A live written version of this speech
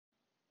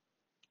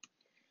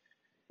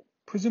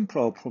Prism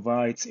Pro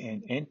provides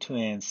an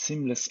end-to-end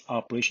seamless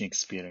operation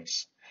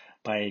experience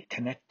by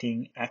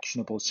connecting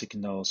actionable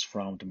signals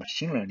from the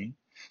machine learning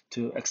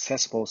to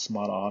accessible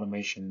smart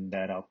automation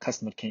that our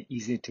customer can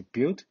easily to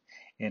build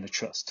and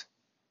trust.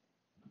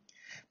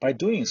 By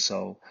doing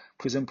so,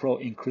 Prism Pro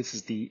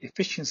increases the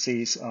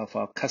efficiencies of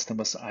our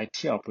customers'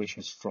 IT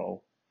operations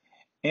flow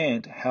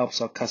and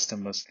helps our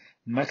customers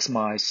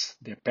maximize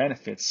their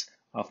benefits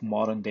of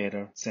modern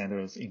data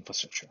centers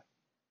infrastructure.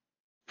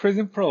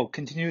 Prism Pro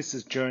continues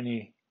its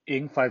journey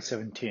in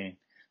 5.17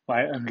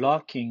 by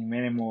unlocking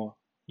many more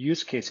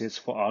use cases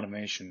for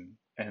automation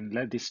and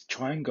let this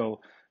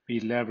triangle be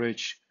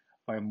leveraged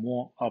by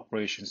more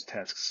operations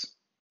tasks.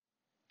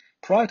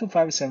 Prior to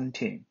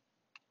 5.17,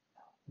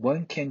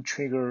 one can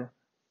trigger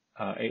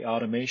a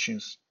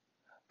automations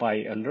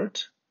by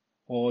alert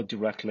or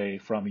directly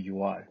from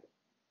UI.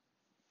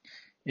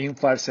 In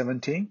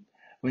 5.17,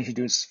 we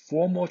introduced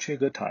 4 more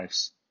trigger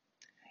types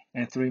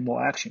and 3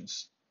 more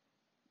actions.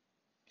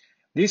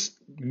 These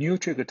new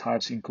trigger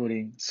types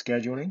including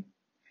scheduling,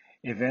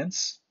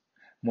 events,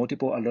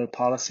 multiple alert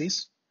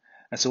policies,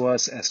 as well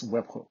as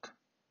webhook.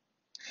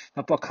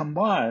 Now, but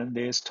combined,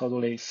 there's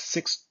totally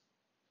 6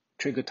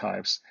 trigger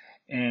types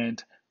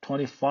and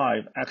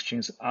 25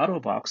 actions out of the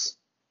box.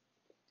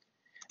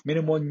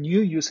 Many more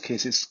new use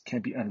cases can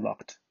be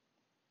unlocked.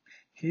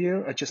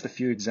 Here are just a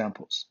few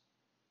examples.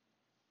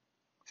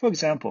 For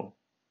example,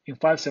 in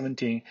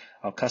 5.17,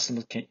 our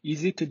customers can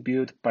easily to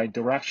build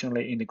bi-directional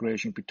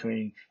integration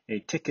between a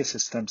ticket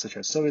system such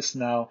as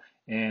ServiceNow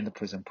and the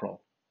Prism Pro.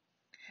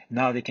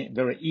 Now they can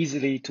very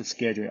easily to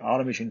schedule an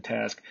automation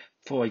task,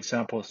 for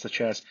example,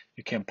 such as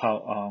you can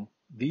power on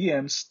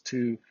VMs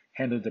to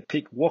handle the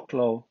peak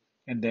workload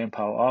and then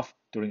power off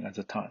during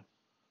other time.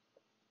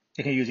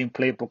 You can using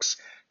Playbook's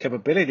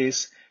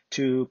capabilities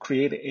to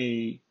create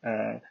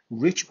a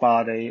rich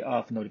body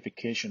of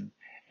notification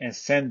and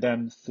send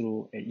them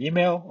through an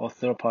email or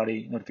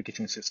third-party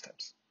notification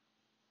systems.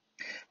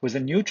 With a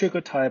new trigger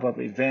type of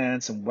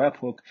events and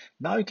webhook,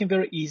 now you can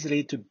very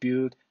easily to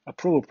build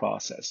approval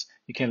process.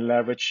 You can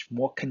leverage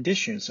more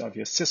conditions of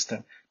your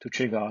system to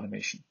trigger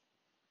automation.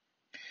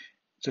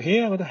 So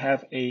here I'm going to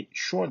have a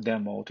short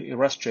demo to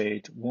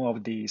illustrate one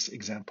of these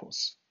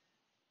examples.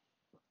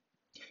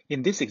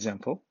 In this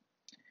example,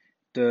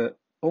 the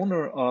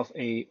owner of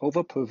a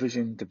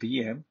overprovisioned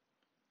VM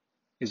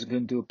is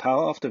going to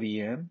power off the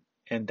VM,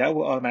 and that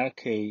will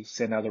automatically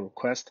send out a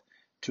request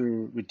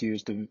to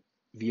reduce the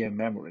VM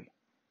memory.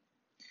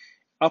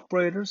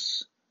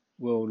 Operators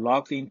will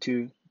log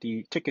into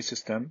the ticket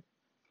system,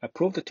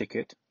 approve the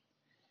ticket,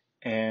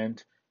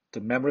 and the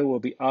memory will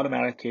be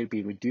automatically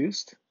be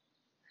reduced,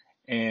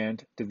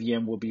 and the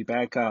VM will be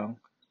back on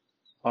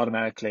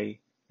automatically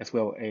as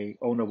well. A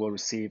owner will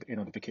receive a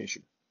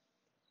notification.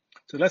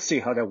 So let's see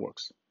how that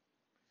works.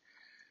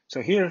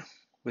 So here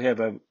we have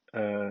a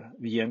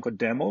VM called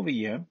demo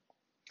VM,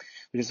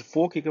 which is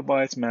 4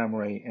 gigabytes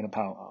memory and a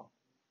power on.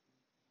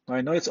 Now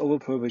I know it's over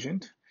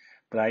provisioned,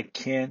 but I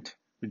can't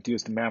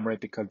reduce the memory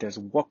because there's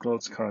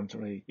workloads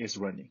currently is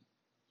running.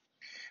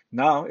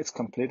 Now it's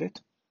completed.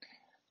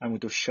 I'm going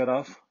to shut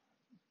off,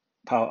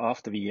 power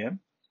off the VM.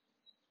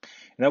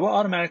 And I will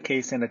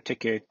automatically send a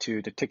ticket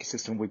to the ticket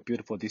system we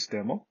built for this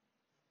demo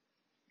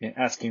and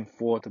asking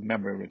for the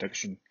memory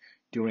reduction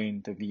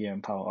during the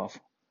VM power off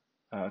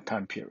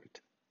time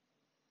period.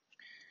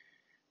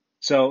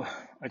 So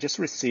I just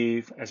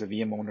received as a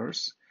VM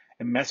owners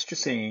a message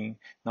saying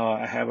now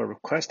I have a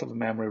request of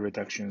memory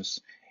reductions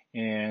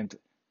and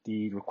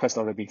the request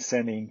already been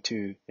sending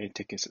to a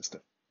ticket system.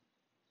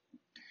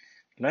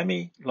 Let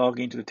me log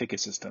into the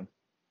ticket system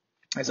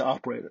as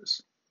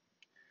operators.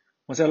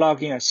 Once I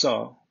log in, I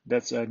saw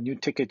that's a new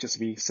ticket just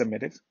be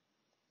submitted.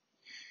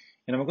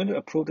 And I'm going to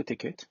approve the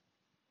ticket.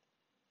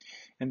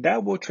 And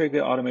that will trigger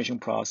the automation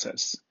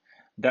process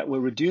that will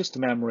reduce the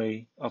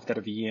memory of that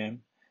VM,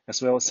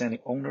 as well as sending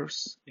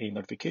owners a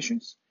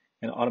notifications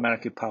and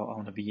automatically power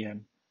on the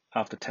VM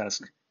after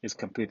task is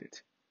completed.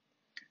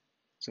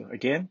 So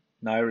again,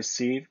 now I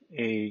receive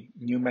a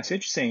new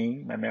message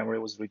saying my memory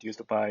was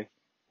reduced by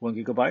 1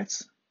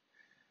 gigabytes.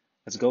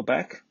 Let's go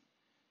back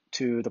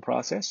to the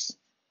process.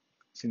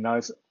 So now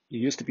it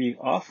used to be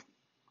off.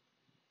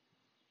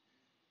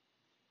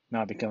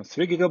 Now it becomes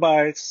 3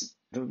 gigabytes.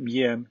 The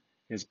VM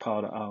is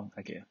powered on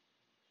again.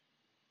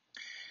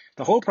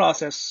 The whole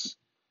process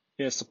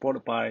is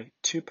supported by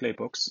 2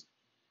 playbooks.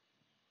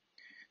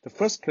 The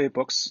first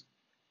playbooks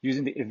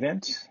using the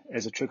event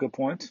as a trigger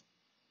point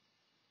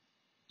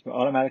will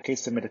automatically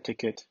submit a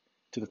ticket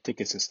to the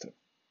ticket system.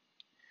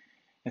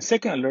 And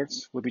second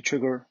alerts will be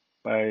triggered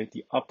by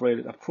the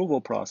operator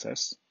approval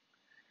process.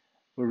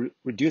 Will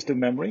reduce the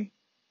memory,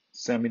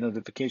 send me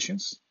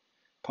notifications,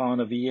 power on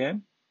the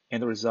VM,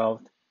 and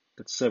resolve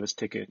the service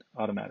ticket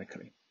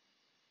automatically.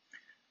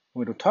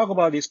 We're going to talk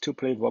about these 2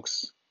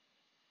 playbooks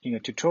in the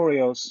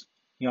tutorials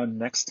in our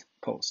next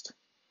post.